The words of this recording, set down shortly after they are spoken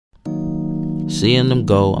Seeing them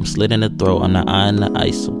go, I'm slit in the throat on the eye and the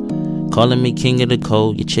ISIL. Calling me king of the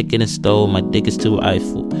cold, your chicken is stole, my dick is too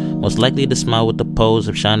Eiffel. Most likely to smile with the pose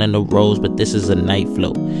of shining the rose, but this is a night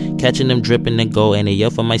flow. Catching them dripping and go, and they yell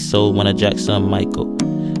for my soul when I jack son Michael.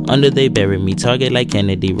 Under they bury me, target like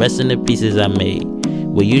Kennedy, rest in the pieces I made.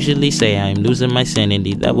 We usually say I am losing my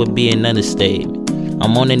sanity, that would be an understatement.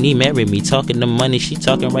 I'm on a knee, marry me, talking the money, she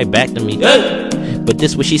talking right back to me. Hey! But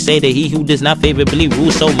this what she say to he who does not favorably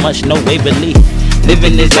rule so much, no way believe.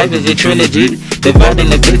 Living this life is a trilogy, dividing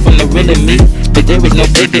the fake from the real in me. But there is no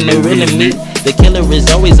faking the real in me. The killer is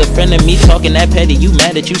always a friend of me, talking that petty. You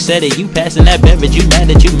mad that you said it, you passing that beverage. You mad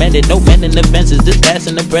that you meant it, no mending the fences. This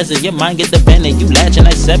passing the present, your mind get the bending. You latching,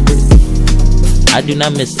 I separate. I do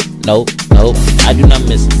not miss it, no, no, I do not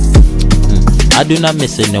miss it. I do not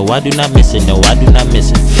miss it, no, I do not miss it, no, I do not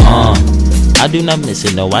miss it. I do not miss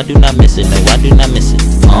it, no, I do not miss it, no, I do not miss it.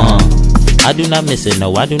 I do not miss it,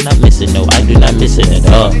 no, I do not miss it, no, I do not miss it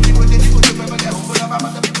at all.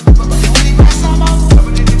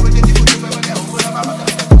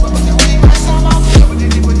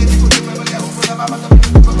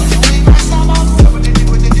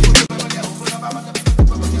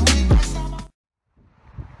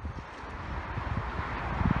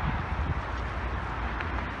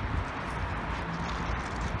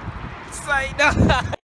 Say no.